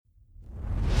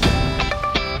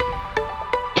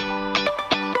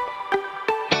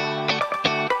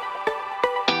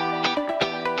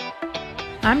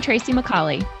I'm Tracy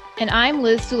McCauley. And I'm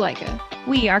Liz Zuleika.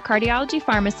 We are cardiology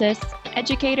pharmacists,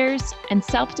 educators, and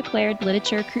self-declared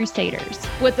literature crusaders.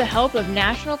 With the help of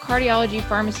national cardiology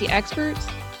pharmacy experts,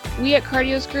 we at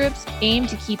CardioScripts aim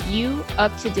to keep you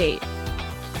up to date.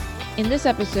 In this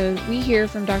episode, we hear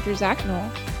from Dr. Zach Knoll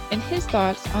and his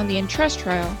thoughts on the ENTRUST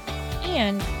trial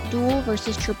and dual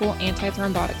versus triple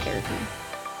antithrombotic therapy.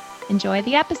 Enjoy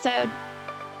the episode.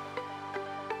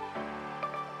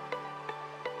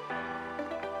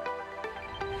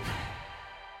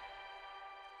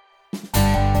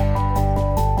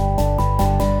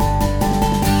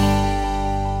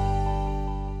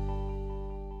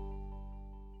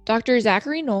 Dr.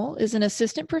 Zachary Knoll is an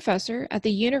assistant professor at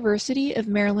the University of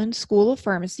Maryland School of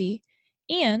Pharmacy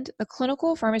and a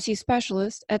clinical pharmacy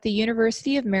specialist at the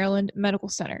University of Maryland Medical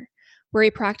Center, where he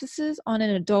practices on an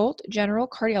adult general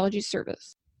cardiology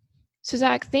service. So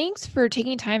Zach, thanks for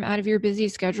taking time out of your busy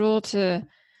schedule to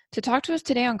talk to us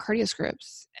today on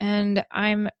CardioScripts. And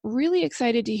I'm really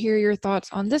excited to hear your thoughts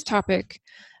on this topic,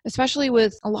 especially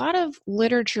with a lot of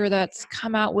literature that's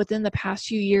come out within the past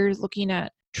few years looking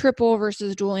at triple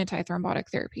versus dual antithrombotic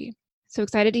therapy. So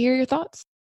excited to hear your thoughts.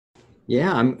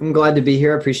 Yeah, I'm glad to be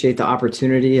here. I appreciate the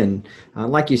opportunity. And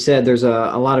like you said, there's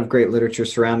a lot of great literature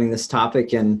surrounding this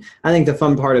topic. And I think the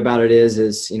fun part about it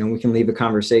is we can leave a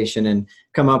conversation and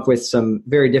come up with some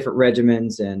very different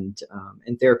regimens and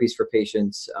therapies for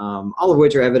patients, all of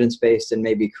which are evidence-based and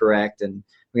may be correct. And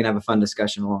we can have a fun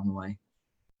discussion along the way.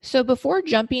 So before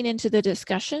jumping into the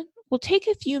discussion, we'll take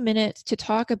a few minutes to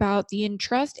talk about the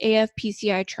ENTRUST AF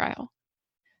PCI trial.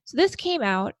 So this came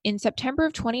out in September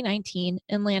of 2019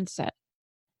 in Lancet.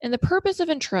 And the purpose of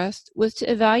ENTRUST was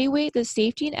to evaluate the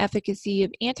safety and efficacy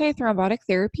of antithrombotic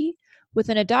therapy with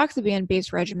an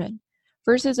edoxaban-based regimen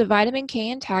versus a vitamin K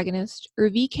antagonist or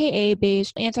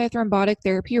VKA-based antithrombotic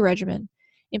therapy regimen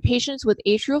in patients with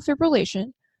atrial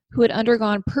fibrillation who had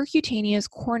undergone percutaneous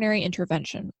coronary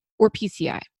intervention, or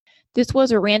PCI. This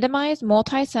was a randomized,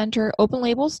 multi-center,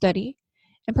 open-label study,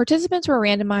 and participants were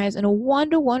randomized in a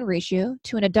 1-to-1 ratio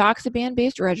to an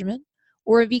edoxaban-based regimen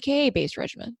or a VKA-based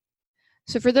regimen.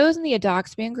 So for those in the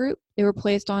edoxaban group, they were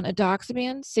placed on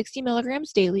edoxaban 60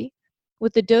 milligrams daily,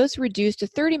 with the dose reduced to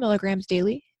 30 milligrams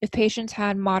daily if patients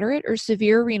had moderate or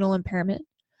severe renal impairment,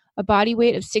 a body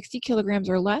weight of 60 kilograms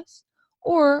or less,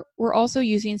 or were also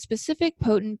using specific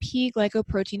potent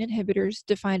P-glycoprotein inhibitors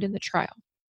defined in the trial.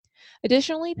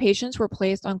 Additionally, patients were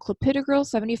placed on clopidogrel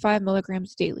 75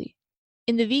 milligrams daily.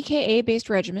 In the VKA-based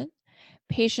regimen,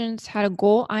 patients had a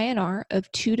goal INR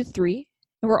of 2 to 3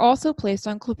 and were also placed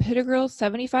on clopidogrel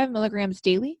 75 milligrams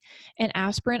daily and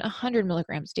aspirin 100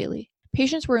 milligrams daily.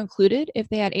 Patients were included if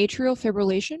they had atrial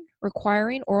fibrillation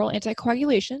requiring oral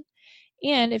anticoagulation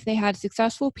and if they had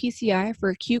successful PCI for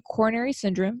acute coronary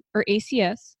syndrome, or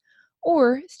ACS,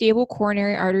 or stable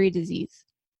coronary artery disease.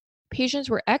 Patients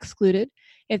were excluded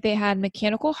if they had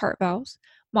mechanical heart valves,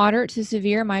 moderate to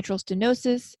severe mitral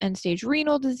stenosis, end-stage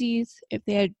renal disease, if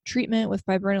they had treatment with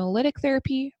fibrinolytic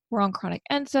therapy, were on chronic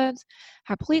NSAIDs,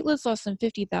 had platelets less than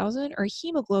 50,000, or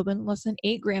hemoglobin less than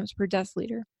 8 grams per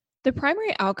deciliter. The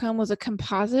primary outcome was a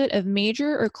composite of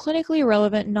major or clinically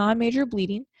relevant non-major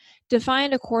bleeding,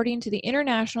 defined according to the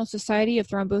International Society of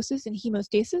Thrombosis and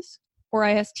Hemostasis, or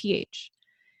ISTH.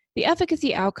 The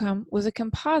efficacy outcome was a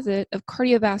composite of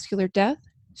cardiovascular death,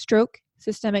 stroke,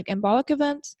 systemic embolic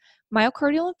events,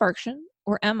 myocardial infarction,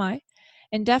 or MI,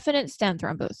 and definite stent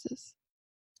thrombosis.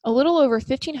 A little over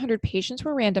 1,500 patients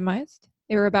were randomized.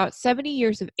 They were about 70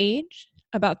 years of age,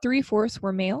 about 3/4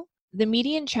 were male. The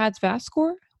median CHA2DS2-VASc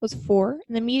score was 4,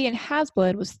 and the median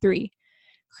HAS-BLOOD was 3.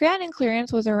 Creatinine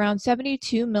clearance was around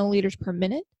 72 milliliters per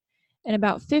minute, and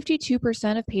about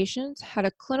 52% of patients had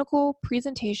a clinical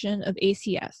presentation of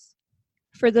ACS.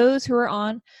 For those who were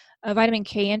on a vitamin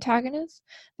K antagonist,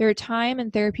 their time in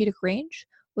therapeutic range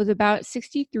was about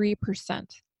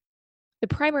 63%. The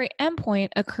primary endpoint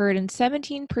occurred in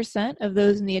 17% of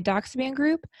those in the edoxaban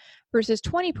group versus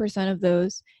 20% of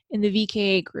those in the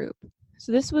VKA group.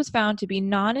 So this was found to be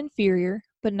non-inferior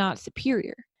but not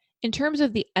superior. In terms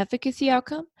of the efficacy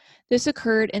outcome, this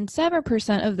occurred in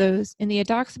 7% of those in the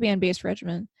edoxaban-based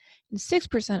regimen and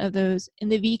 6% of those in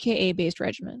the VKA-based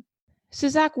regimen. So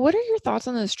Zach, what are your thoughts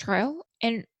on this trial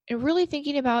and really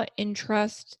thinking about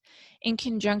ENTRUST in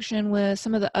conjunction with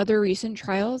some of the other recent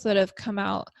trials that have come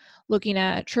out looking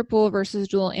at triple versus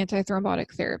dual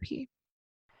antithrombotic therapy?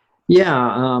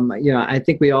 Yeah, I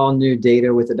think we all knew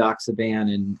data with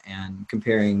edoxaban and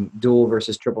comparing dual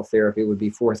versus triple therapy would be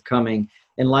forthcoming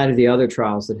in light of the other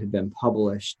trials that have been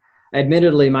published.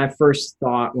 Admittedly, my first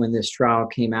thought when this trial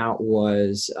came out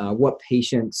was what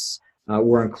patients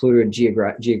were included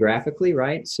geographically,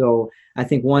 right? So I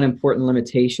think one important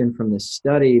limitation from this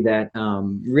study that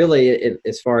really,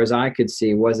 as far as I could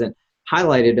see, wasn't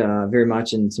highlighted very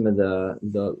much in some of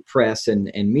the press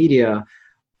and media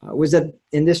was that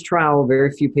in this trial,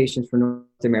 very few patients from North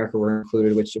America were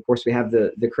included, which of course we have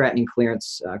the creatinine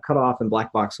clearance cutoff and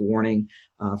black box warning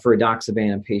for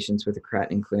edoxaban in patients with a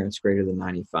creatinine clearance greater than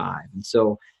 95. And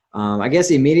so I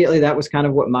guess immediately that was kind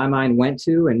of what my mind went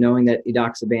to, and knowing that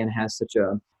edoxaban has such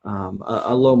a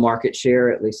low market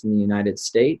share, at least in the United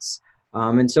States.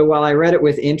 And so while I read it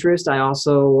with interest, I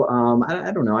also,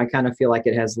 I don't know, I kind of feel like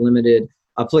it has limited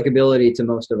applicability to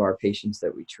most of our patients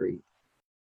that we treat.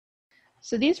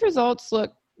 So these results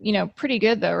look, pretty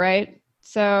good though, right?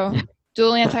 So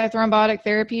dual antithrombotic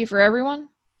therapy for everyone?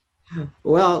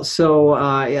 Well, so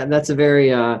yeah, that's a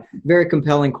very, very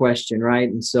compelling question, right?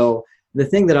 And so the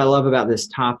thing that I love about this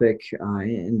topic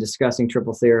in discussing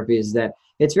triple therapy is that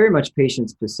it's very much patient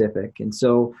specific. And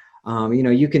so,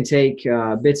 you can take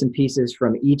bits and pieces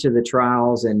from each of the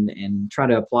trials and try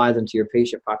to apply them to your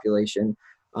patient population.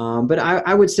 But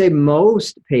I would say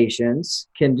most patients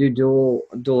can do dual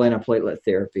antiplatelet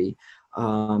therapy.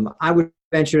 I would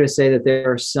venture to say that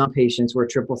there are some patients where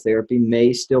triple therapy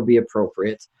may still be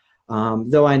appropriate.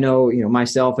 Though I know,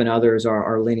 myself and others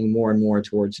are leaning more and more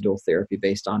towards dual therapy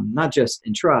based on not just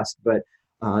Entrust, but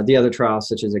the other trials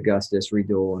such as Augustus,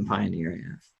 ReDual, and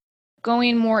Pioneer.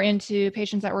 Going more into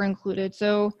patients that were included.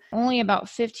 So only about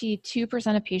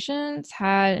 52% of patients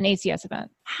had an ACS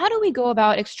event. How do we go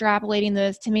about extrapolating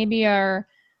this to maybe our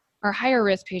higher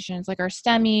risk patients, like our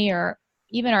STEMI or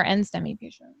even our NSTEMI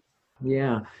patients?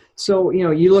 Yeah. So,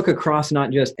 you look across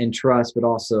not just Entrust, but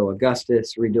also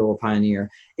Augustus, ReDual, Pioneer.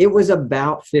 It was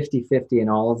about 50-50 in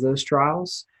all of those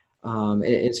trials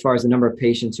as far as the number of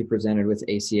patients who presented with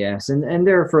ACS. And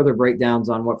there are further breakdowns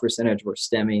on what percentage were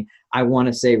STEMI. I want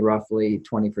to say roughly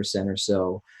 20% or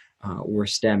so were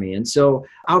STEMI. And so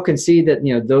I'll concede that,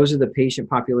 those are the patient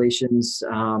populations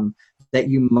that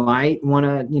you might want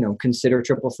to, consider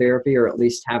triple therapy or at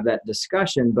least have that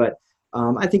discussion. But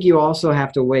I think you also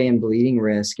have to weigh in bleeding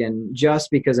risk, and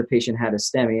just because a patient had a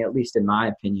STEMI, at least in my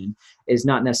opinion, is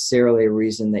not necessarily a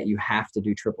reason that you have to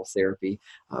do triple therapy,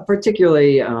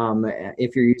 particularly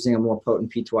if you're using a more potent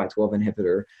P2Y12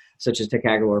 inhibitor, such as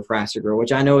ticagrelor or prasugrel,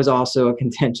 which I know is also a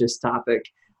contentious topic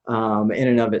in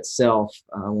and of itself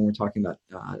when we're talking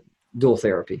about dual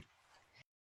therapy.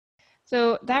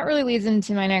 So that really leads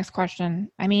into my next question.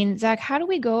 I mean, Zach, how do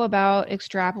we go about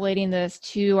extrapolating this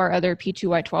to our other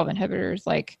P2Y12 inhibitors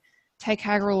like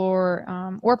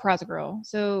ticagrelor or prasugrel?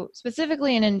 So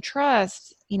specifically in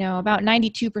Entrust, about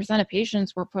 92% of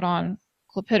patients were put on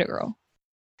clopidogrel.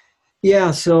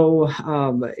 Yeah, so,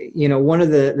 one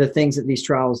of the things that these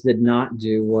trials did not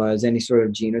do was any sort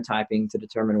of genotyping to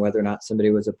determine whether or not somebody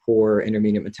was a poor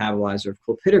intermediate metabolizer of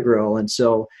clopidogrel. And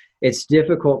so it's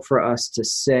difficult for us to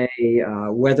say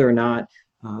whether or not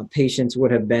patients would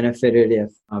have benefited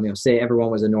if, say everyone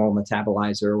was a normal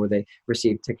metabolizer or they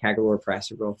received ticagrelor or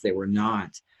prasugrel if they were not.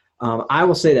 I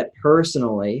will say that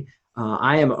personally,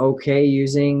 I am okay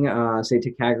using, say,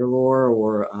 ticagrelor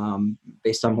or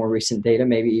based on more recent data,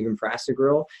 maybe even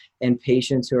prasugrel in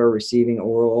patients who are receiving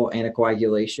oral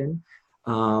anticoagulation,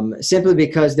 simply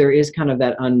because there is kind of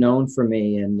that unknown for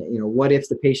me. And, what if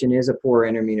the patient is a poor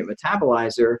intermediate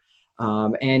metabolizer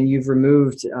and you've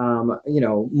removed,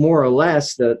 more or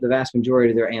less the vast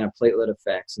majority of their antiplatelet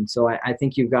effects. And so I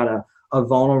think you've got a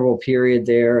vulnerable period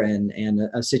there and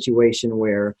a situation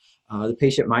where the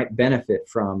patient might benefit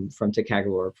from ticagrelor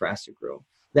or prasugrel.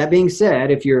 That being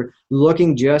said, if you're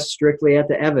looking just strictly at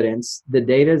the evidence, the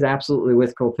data is absolutely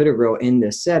with clopidogrel in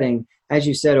this setting. As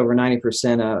you said, over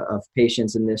 90% of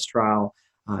patients in this trial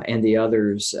and the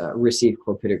others receive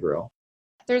clopidogrel.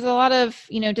 There's a lot of,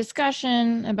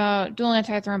 discussion about dual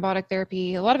antithrombotic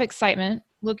therapy, a lot of excitement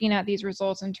looking at these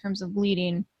results in terms of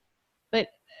bleeding. But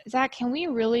Zach, can we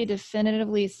really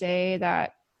definitively say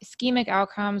that ischemic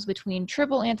outcomes between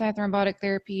triple antithrombotic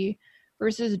therapy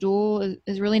versus dual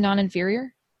is really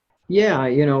non-inferior? Yeah,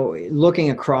 looking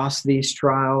across these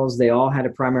trials, they all had a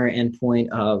primary endpoint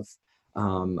of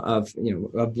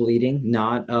bleeding,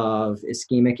 not of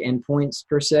ischemic endpoints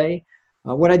per se.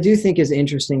 What I do think is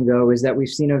interesting, though, is that we've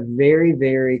seen a very,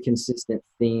 very consistent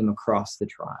theme across the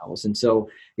trials. And so,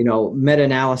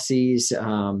 meta-analyses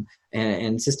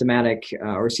and systematic,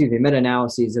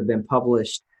 meta-analyses have been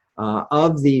published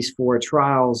of these 4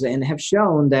 trials and have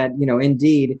shown that,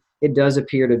 indeed, it does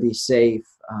appear to be safe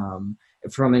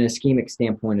from an ischemic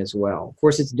standpoint as well. Of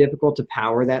course, it's difficult to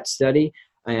power that study.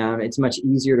 it's much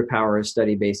easier to power a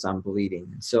study based on bleeding.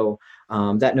 And so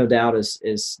that no doubt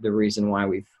is the reason why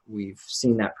we've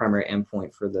seen that primary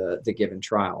endpoint for the given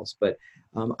trials. But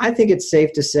I think it's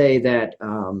safe to say that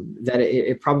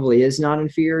it probably is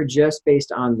non-inferior just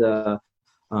based on the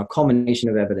culmination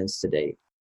of evidence to date.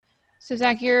 So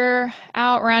Zach, you're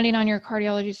out rounding on your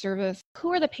cardiology service.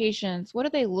 Who are the patients? What do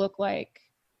they look like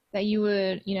that you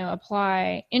would,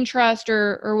 apply INTRUST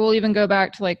or we'll even go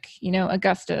back to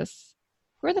Augustus?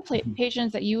 Who are the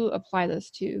patients that you apply this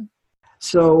to?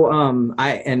 So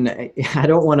I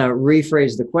don't want to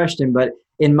rephrase the question, but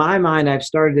in my mind, I've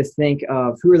started to think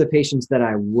of who are the patients that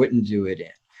I wouldn't do it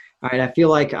in. All right, I feel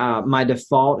like my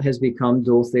default has become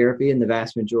dual therapy in the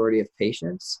vast majority of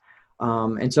patients.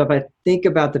 And so if I think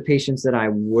about the patients that I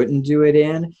wouldn't do it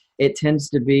in, it tends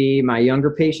to be my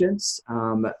younger patients,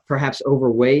 perhaps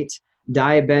overweight,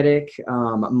 diabetic,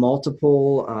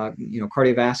 multiple,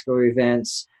 cardiovascular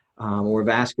events, or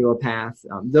vasculopath.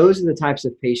 Those are the types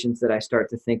of patients that I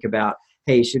start to think about,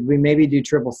 hey, should we maybe do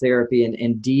triple therapy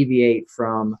and deviate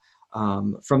from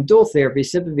dual therapy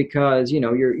simply because,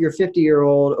 your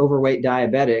 50-year-old overweight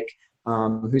diabetic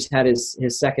who's had his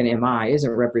second MI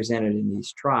isn't represented in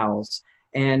these trials.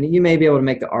 And you may be able to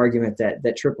make the argument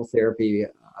that triple therapy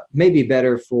may be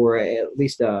better for at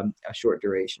least a short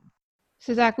duration.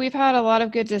 So Zach, we've had a lot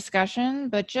of good discussion,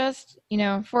 but just,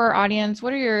 for our audience,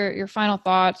 what are your final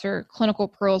thoughts or clinical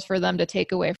pearls for them to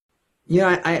take away?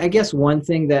 I guess one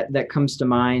thing that comes to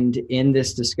mind in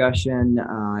this discussion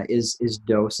is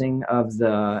dosing of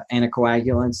the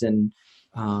anticoagulants, and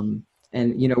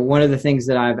one of the things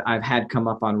that I've had come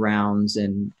up on rounds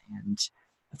and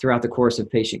throughout the course of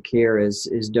patient care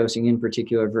is dosing, in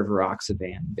particular of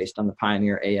rivaroxaban, based on the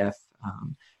PIONEER AF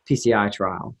PCI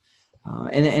trial.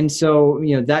 And so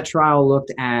that trial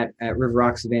looked at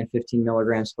rivaroxaban 15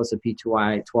 milligrams plus a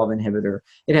P2Y12 inhibitor.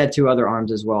 It had two other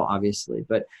arms as well, obviously.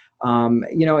 But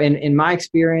in my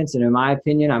experience and in my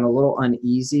opinion, I'm a little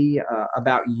uneasy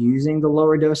about using the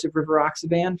lower dose of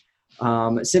rivaroxaban,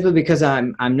 simply because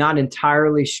I'm not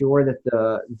entirely sure that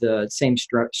the same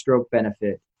stroke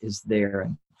benefit is there.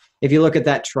 And if you look at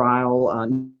that trial,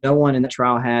 no one in the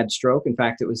trial had stroke. In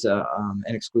fact, it was an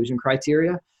exclusion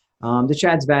criteria. The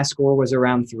CHA2DS2-VASc score was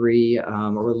around 3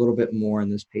 or a little bit more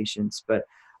in those patients. But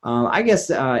I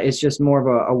guess it's just more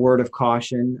of a word of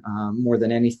caution more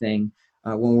than anything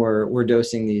when we're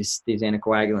dosing these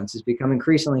anticoagulants. It's become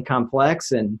increasingly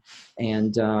complex, and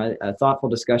a thoughtful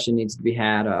discussion needs to be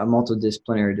had, a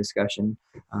multidisciplinary discussion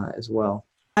as well.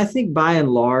 I think by and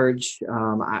large,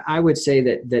 I would say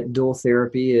that dual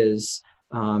therapy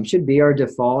should be our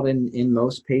default in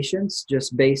most patients,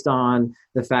 just based on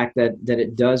the fact that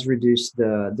it does reduce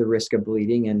the risk of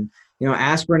bleeding. And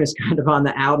aspirin is kind of on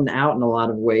the out and out in a lot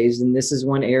of ways, and this is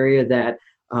one area that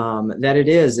it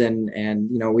is. And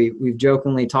we've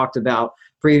jokingly talked about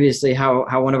previously how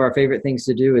one of our favorite things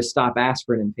to do is stop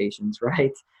aspirin in patients,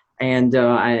 right? And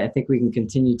I think we can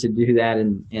continue to do that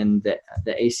in the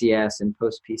ACS and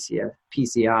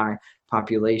post-PCI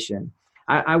population.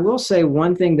 I will say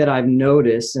one thing that I've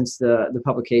noticed since the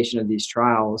publication of these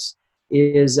trials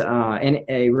is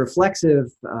a reflexive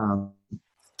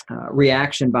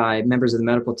reaction by members of the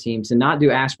medical team to not do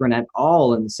aspirin at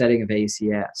all in the setting of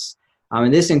ACS.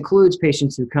 And this includes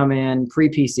patients who come in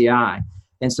pre-PCI.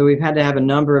 And so we've had to have a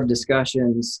number of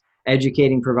discussions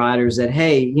educating providers that,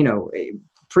 hey,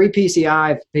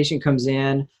 pre-PCI, if a patient comes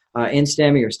in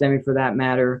STEMI or STEMI for that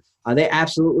matter, they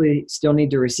absolutely still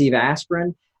need to receive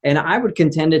aspirin. And I would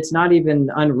contend it's not even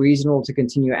unreasonable to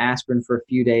continue aspirin for a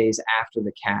few days after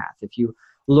the cath. If you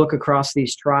look across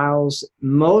these trials,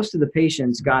 most of the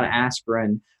patients got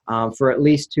aspirin for at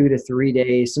least 2 to 3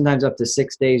 days, sometimes up to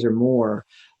 6 days or more,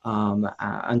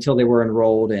 until they were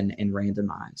enrolled and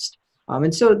randomized.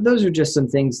 And so those are just some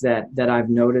things that I've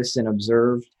noticed and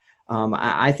observed.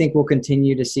 I think we'll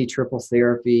continue to see triple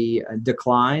therapy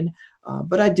decline.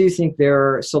 But I do think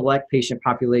there are select patient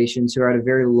populations who are at a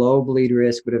very low bleed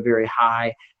risk but a very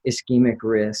high ischemic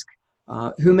risk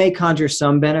who may conjure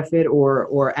some benefit,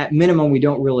 or at minimum, we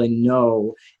don't really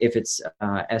know if it's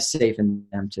as safe in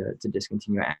them to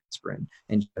discontinue aspirin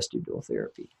and just do dual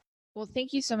therapy. Well,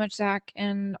 thank you so much, Zach.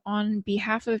 And on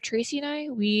behalf of Tracy and I,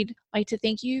 we'd like to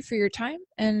thank you for your time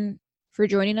and for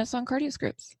joining us on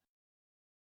CardioScripts.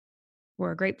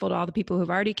 We're grateful to all the people who've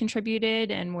already contributed,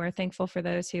 and we're thankful for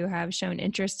those who have shown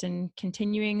interest in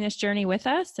continuing this journey with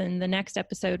us. And the next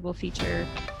episode will feature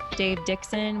Dave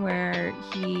Dixon, where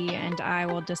he and I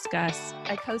will discuss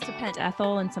icosapent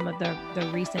ethyl and some of the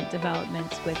recent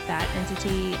developments with that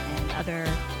entity and other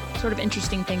sort of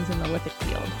interesting things in the lipid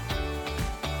field.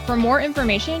 For more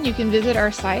information, you can visit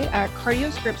our site at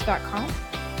cardioscripts.com.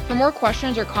 For more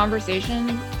questions or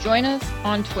conversation, join us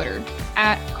on Twitter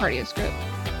 @CardioScript.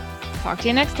 Talk to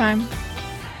you next time.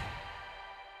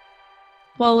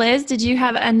 Well, Liz, did you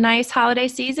have a nice holiday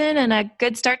season and a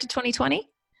good start to 2020?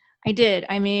 I did.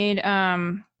 I made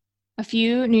a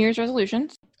few New Year's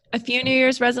resolutions. A few New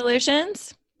Year's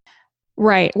resolutions?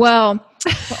 Right. Well,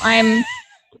 so I'm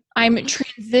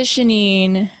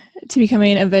transitioning to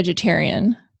becoming a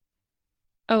vegetarian.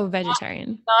 Oh,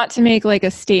 vegetarian. Not to make like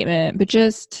a statement, but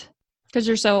just because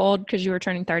you're so old because you were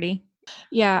turning 30.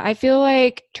 Yeah, I feel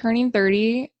like turning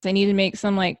 30, I need to make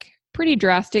some like pretty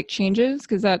drastic changes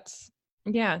because that's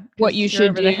what you should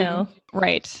over do. The hill.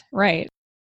 Right.